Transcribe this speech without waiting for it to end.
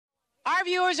Our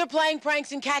viewers are playing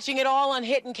pranks and catching it all on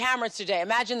hidden cameras today.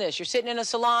 Imagine this. You're sitting in a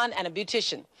salon and a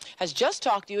beautician has just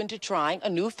talked you into trying a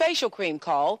new facial cream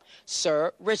called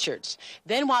Sir Richard's.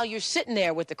 Then while you're sitting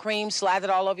there with the cream slathered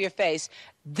all over your face,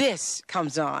 this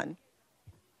comes on.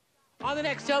 On the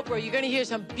next Oprah, you're going to hear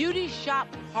some beauty shop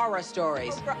horror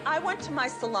stories. Oprah, I went to my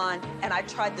salon and I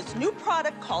tried this new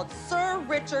product called Sir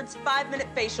Richard's 5-minute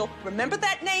facial. Remember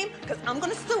that name? Because I'm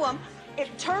going to sue him. It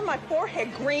turned my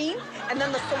forehead green, and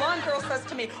then the salon girl says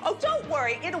to me, "Oh, don't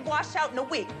worry, it'll wash out in a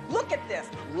week. Look at this."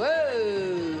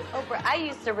 Whoa. Oprah, I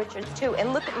use Sir Richard's too,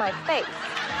 and look at my face.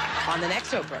 On the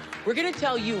next Oprah, we're going to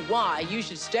tell you why you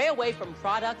should stay away from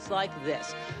products like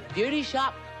this. Beauty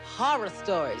shop horror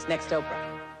stories. Next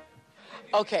Oprah.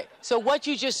 Okay, so what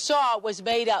you just saw was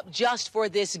made up just for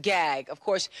this gag. Of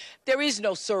course, there is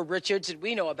no Sir Richard's that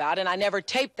we know about, and I never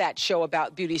taped that show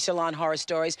about beauty salon horror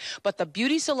stories, but the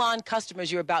beauty salon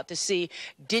customers you're about to see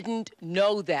didn't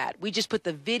know that. We just put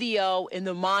the video in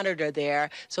the monitor there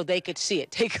so they could see it.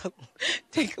 Take a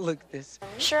look at this.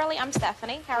 Shirley, I'm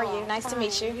Stephanie. How are you? Nice to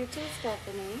meet you. You too,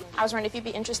 Stephanie. I was wondering if you'd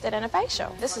be interested in a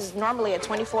facial. This is normally a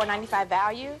 $24.95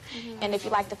 value, and if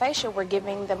you like the facial, we're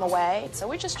giving them away. So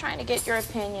we're just trying to get your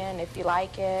opinion, if you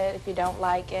like it, if you don't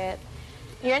like it.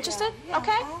 You're interested? Yeah,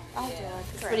 okay. I'll do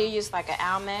it. What do you use, like an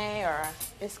Almay or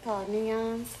It's called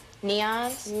Neons.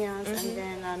 Neons? Neons, and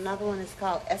then another one is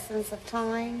called Essence of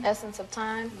Time. Essence of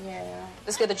Time? Yeah.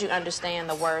 It's good that you understand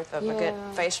the worth of a good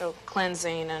facial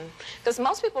cleansing, and because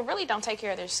most people really don't take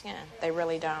care of their skin. They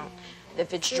really don't.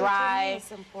 If it's dry.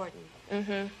 It's important.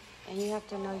 And you have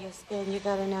to know your skin. You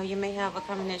got to know you may have a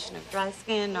combination of dry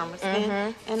skin, normal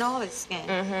skin, and oily skin.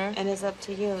 And it's up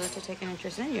to you to take an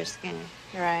interest in your skin.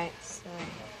 Right.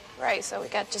 Right, so we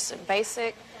got just a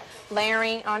basic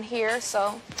layering on here.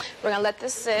 So we're going to let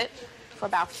this sit for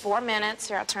about 4 minutes.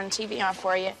 Here, I'll turn the TV on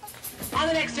for you. On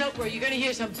the next Oprah, you're going to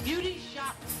hear some beauty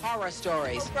shop horror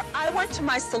stories. Oprah, I went to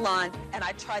my salon and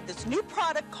I tried this new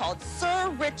product called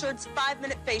Sir Richard's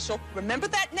 5-minute facial. Remember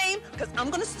that name? Because I'm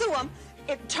going to sue him.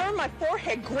 It turned my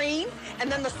forehead green,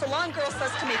 and then the salon girl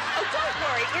says to me, "Oh, don't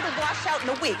worry, it'll wash out in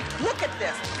a week. Look at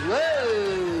this."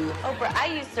 Whoa. Oprah, I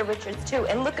use Sir Richard's too,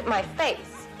 and look at my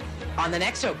face. On the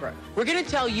next Oprah, we're going to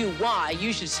tell you why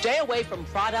you should stay away from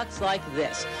products like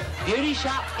this. Beauty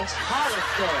shop is horror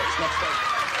stories. Next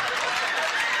Oprah.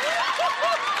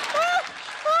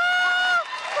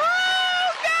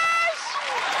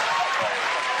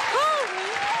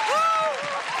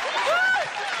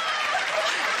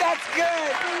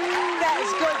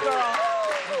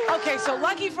 Okay, so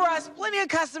lucky for us, plenty of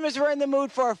customers were in the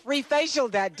mood for a free facial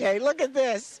that day. Look at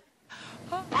this.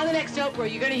 On the next Oprah,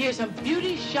 you're going to hear some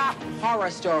beauty shop horror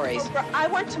stories. Oprah, I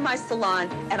went to my salon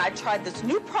and I tried this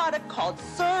new product called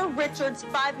Sir Richard's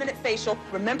 5-minute facial.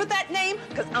 Remember that name?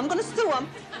 Because I'm going to sue him.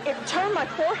 It turned my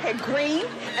forehead green,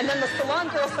 and then the salon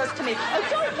girl says to me, "Oh,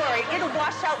 don't worry, it'll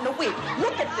wash out in a week.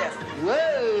 Look at this."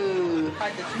 Whoa. I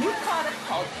tried this new product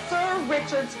called Sir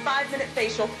Richard's 5-minute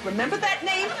facial. Remember that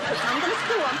name? Because I'm going to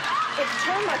sue him. It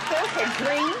turned my forehead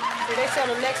green. So they sell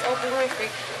the next Oprah Winfrey.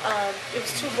 It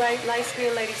was two bright,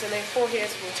 light-skinned ladies, and their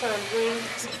foreheads will turn green.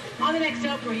 On the next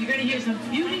Oprah, you're going to hear some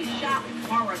beauty shop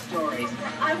horror stories.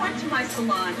 I went to my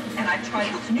salon and I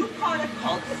tried this new product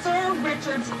called Sir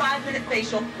Richard's 5-minute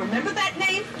facial. Remember that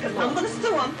name? Because I'm going to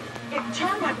sue him. It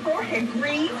turned my forehead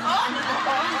green. And then the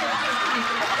salon girl says to me,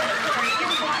 "Oh, don't worry,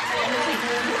 it'll wash out in a week.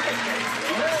 Look at this."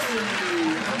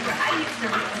 I use Sir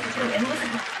Richard's too, and look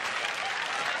at my...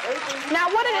 Now,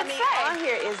 what did it say? On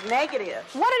here is negative.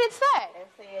 What did it say? It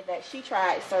said that she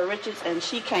tried Sir Richard's and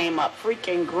she came up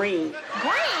freaking green.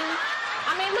 Green?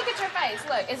 I mean, look at your face.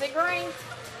 Look, is it green?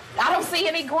 I don't see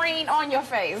any green on your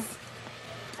face.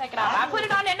 Take it off. I put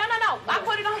it on there. No. I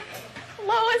put it on.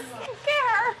 Lois, get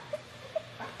her.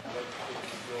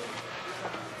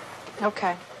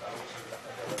 Okay.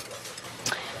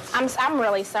 I'm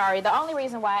really sorry. The only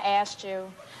reason why I asked you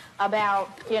about,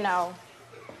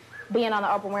 being on the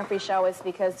Oprah Winfrey Show is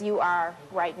because you are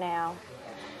right now.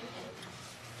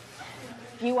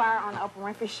 You are on the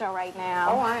Oprah Winfrey Show right now.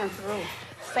 Oh, I am through.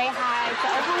 Say hi to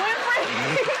Oprah Winfrey.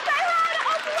 Say hi to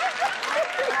Oprah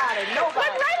Winfrey. Hi to nobody.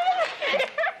 Look right in here.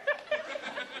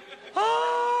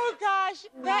 Oh, gosh,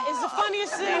 that is the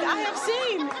funniest thing I have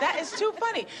seen. That is too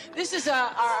funny. This is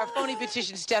our phony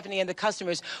beautician, Stephanie, and the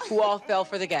customers who all fell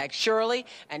for the gag. Shirley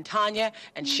and Tanya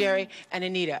and Sherry and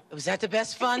Anita. Was that the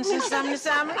best fun since summer to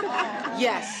summer?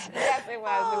 Yes. Yes, it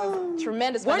was. It was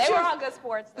tremendous. But they were all good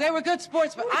sports. They were good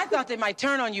sports, but I thought they might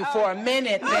turn on you for a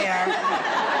minute there.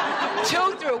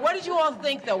 2 through. What did you all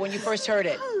think, though, when you first heard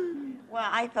it? Well,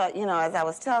 I thought, you know, as I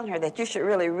was telling her, that you should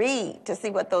really read to see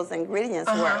what those ingredients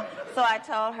were. So I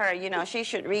told her, you know, she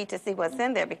should read to see what's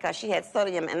in there because she had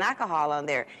sodium and alcohol on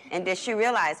there. And did she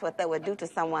realize what that would do to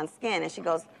someone's skin? And she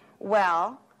goes,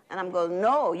 well, and I'm going,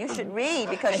 no, you should read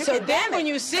because you so can then damage. when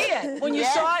you see it, when you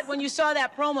saw it, when you saw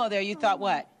that promo there, you thought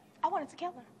what? I wanted to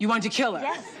kill her. You wanted to kill her?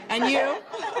 Yes. And you?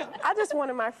 I just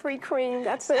wanted my free cream,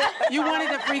 that's it. You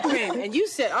wanted the free cream. And you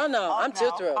said, oh no, I'm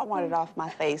too through. I want it off my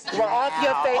face. Well, off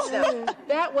your face now.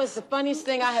 That was the funniest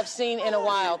thing I have seen in a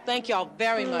while. Thank y'all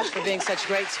very much for being such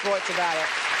great sports about it.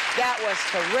 That was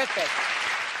terrific.